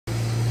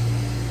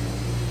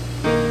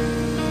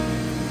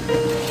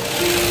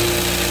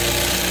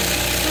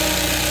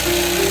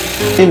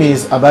My name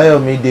is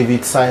Abayomi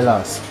David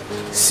Silas,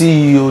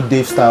 CEO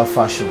Dave Style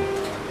Fashion.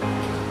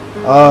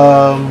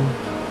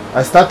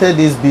 I started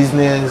this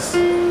business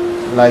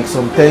like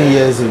some 10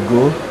 years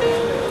ago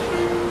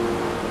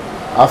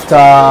after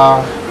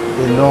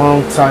a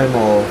long time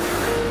of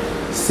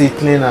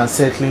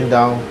settling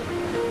down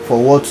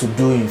for what to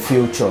do in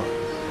future.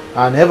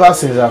 And ever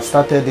since I've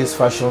started this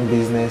fashion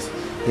business,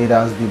 it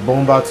has been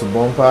bumper to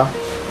bumper.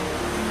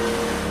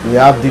 We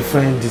have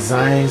different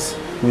designs.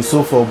 We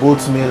sew for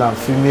both male and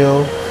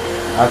female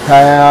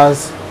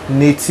attires,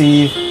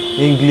 native,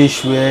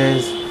 English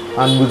wears,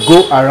 and we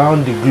go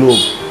around the globe.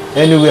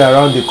 Anywhere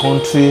around the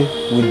country,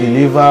 we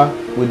deliver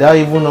without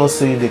even us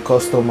seeing the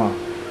customer.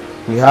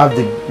 We have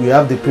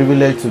the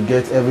privilege to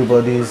get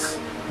everybody's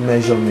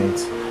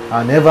measurements.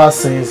 And ever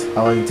since,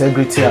 our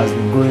integrity has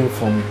been growing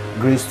from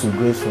grace to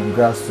grace, from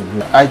grace to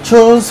grace. I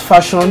chose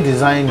fashion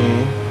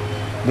designing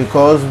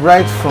because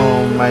right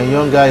from my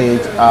younger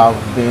age,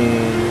 I've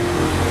been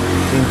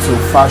into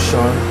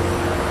fashion.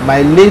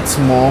 My late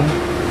mom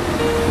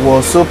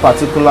was so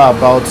particular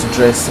about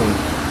dressing,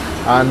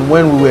 and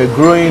when we were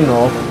growing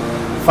up,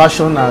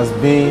 fashion has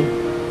been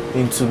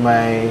into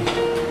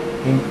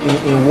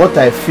in what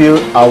I feel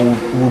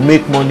will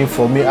make money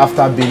for me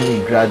after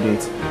being a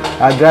graduate.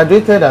 I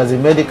graduated as a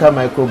medical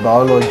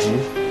microbiology,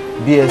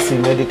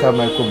 BSc medical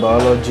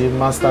microbiology,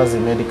 masters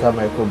in medical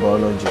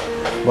microbiology.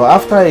 But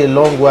after a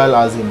long while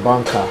as a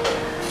banker,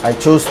 I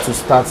chose to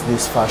start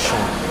this fashion.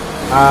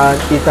 And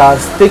it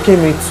has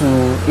taken me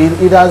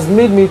to, it has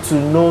made me to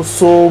know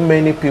so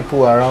many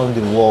people around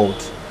the world.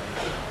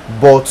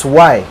 But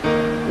why?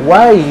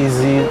 Why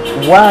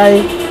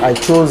I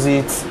chose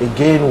it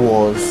again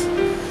was,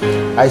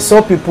 I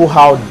saw people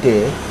out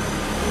there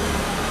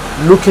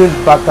looking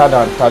battered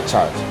and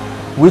tattered,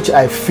 which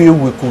I feel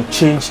we could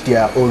change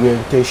their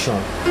orientation.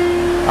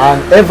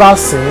 And ever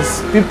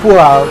since,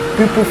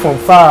 people from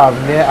far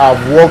and near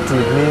have worked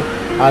with me,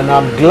 and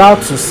I'm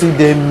glad to see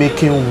them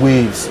making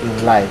waves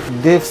in life.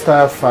 Dave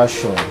Style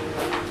Fashion,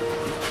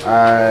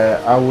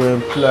 I will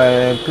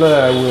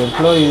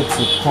employ you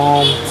to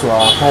come to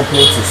our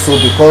company to sew,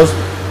 because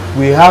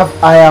we have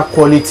higher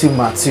quality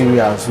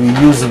materials we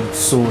use in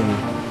sewing,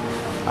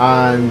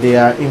 and they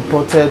are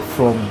imported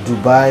from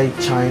Dubai,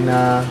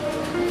 China,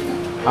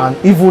 and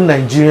even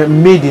Nigeria,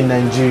 made in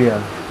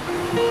Nigeria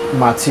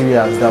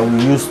materials that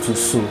we use to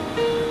sew,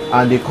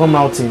 and they come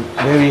out in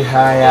very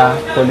higher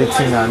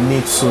quality and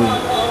neat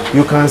sewing.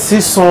 You can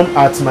see some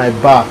at my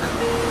back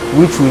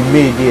which we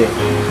made here.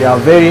 They are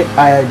very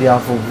high, they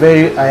are for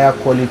very higher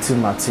quality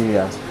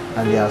materials,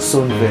 and they are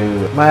sewn very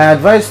well. My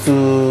advice to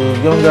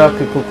younger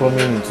people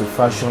coming into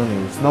fashion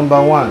is, number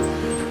one,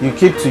 you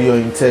keep to your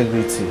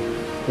integrity.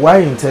 Why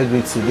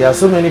integrity? There are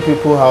so many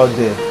people out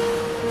there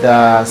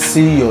that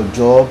see your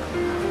job.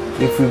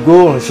 If you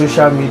go on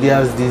social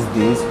medias these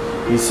days,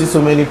 you see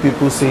so many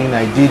people saying,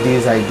 I did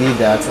this, I did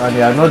that, and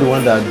they are not the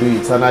one that do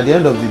it. And at the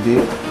end of the day,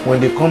 when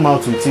they come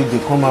out with it, they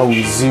come out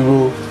with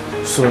zero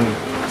sewing.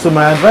 So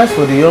my advice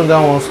for the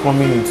younger ones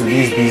coming into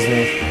this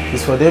business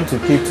is for them to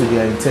keep to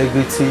their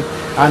integrity,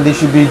 and they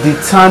should be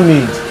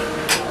determined,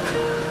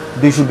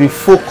 they should be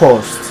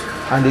focused,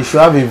 and they should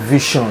have a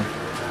vision,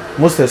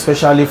 most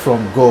especially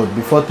from God,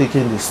 before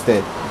taking the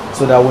step,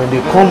 so that when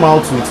they come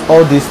out with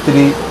all these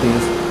three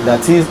things,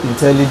 that is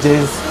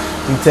intelligence,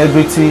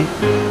 integrity,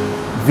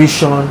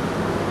 vision,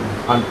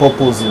 and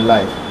purpose in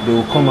life, they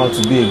will come out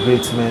to be a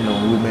great man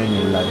or woman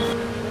in life.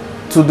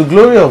 To the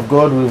glory of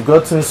God, we've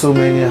gotten so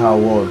many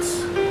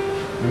awards,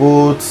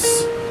 both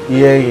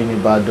here in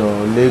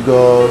Ibadan,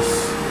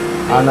 Lagos,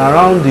 and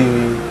around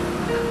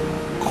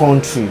the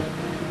country,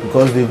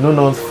 because they've known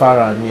us far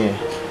and near,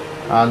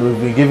 and we've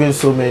been given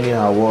so many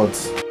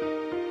awards.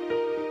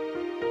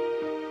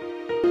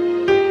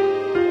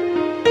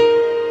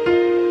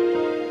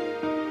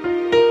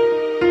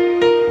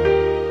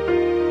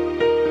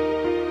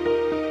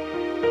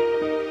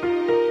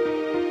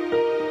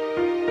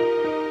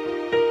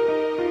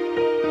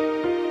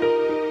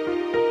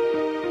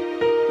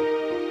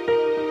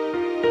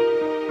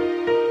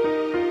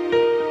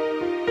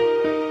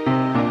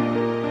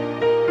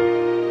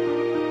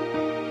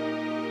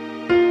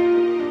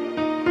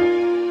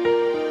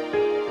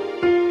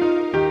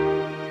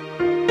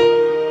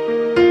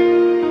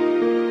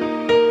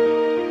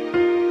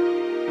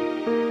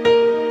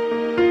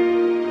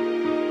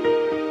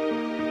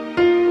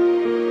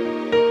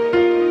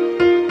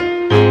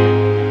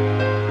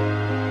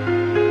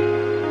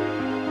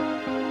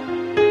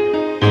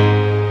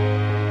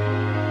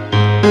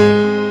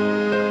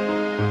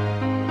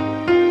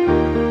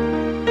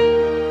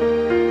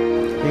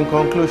 In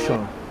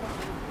conclusion,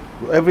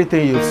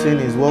 everything you've seen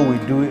is what we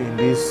do in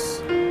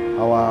this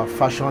our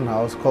fashion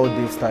house called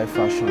Dave Style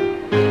Fashion,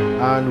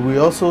 and we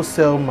also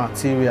sell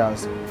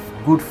materials,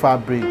 good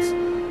fabrics,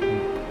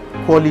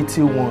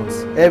 quality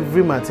ones.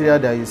 Every material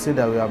that you see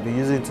that we have been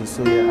using to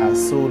sew here are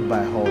sold by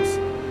us,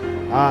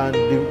 and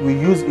we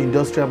use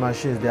industrial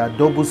machines. They are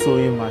double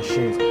sewing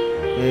machines.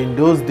 In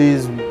those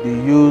days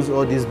they use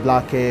all these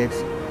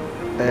blackheads,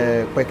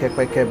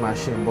 kweke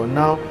machine, but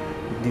now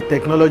The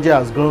technology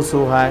has grown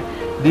so high.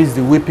 This is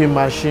the whipping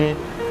machine,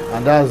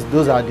 and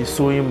those are the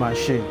sewing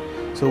machine.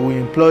 So we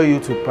implore you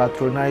to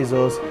patronize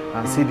us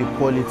and see the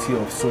quality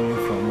of sewing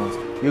from us.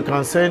 You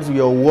can send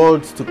your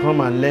words to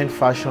come and learn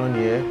fashion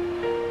here.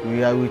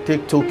 We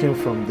take token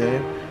from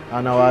them,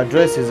 and our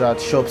address is at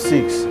shop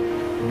 6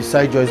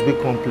 beside Joyce B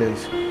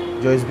Complex,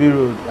 Joyce B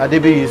Road,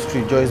 Adebayi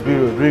Street, Joyce B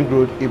Road, Ring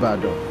Road,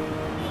 Ibadan.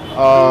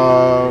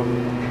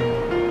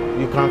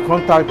 You can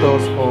contact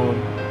us on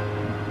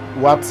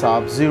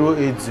WhatsApp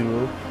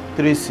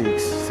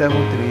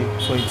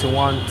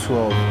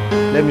 08036732112.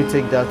 Let me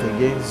take that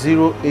again,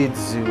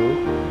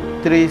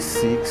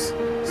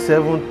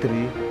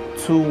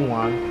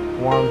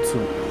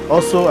 08036732112.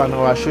 Also on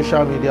our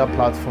social media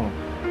platform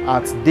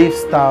at Dave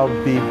Style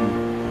Baby.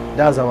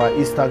 That's our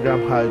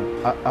Instagram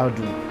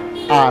handle.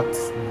 At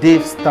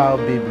Dave Style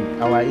Baby,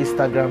 our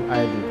Instagram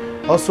handle.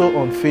 Also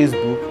on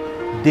Facebook,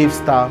 Dave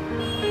Style,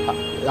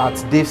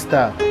 at Dave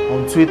Style.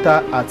 On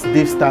Twitter at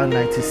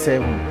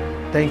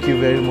DaveStyle97. Thank you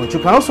very much. You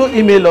can also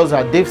email us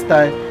at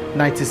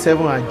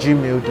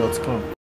davestyle97@gmail.com.